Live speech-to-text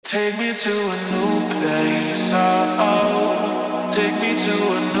Take me to a new place, oh, take me to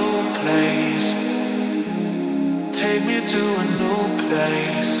a new place. Take me to a new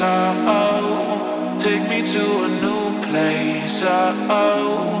place, oh, take me to a new place,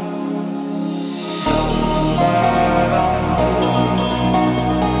 oh.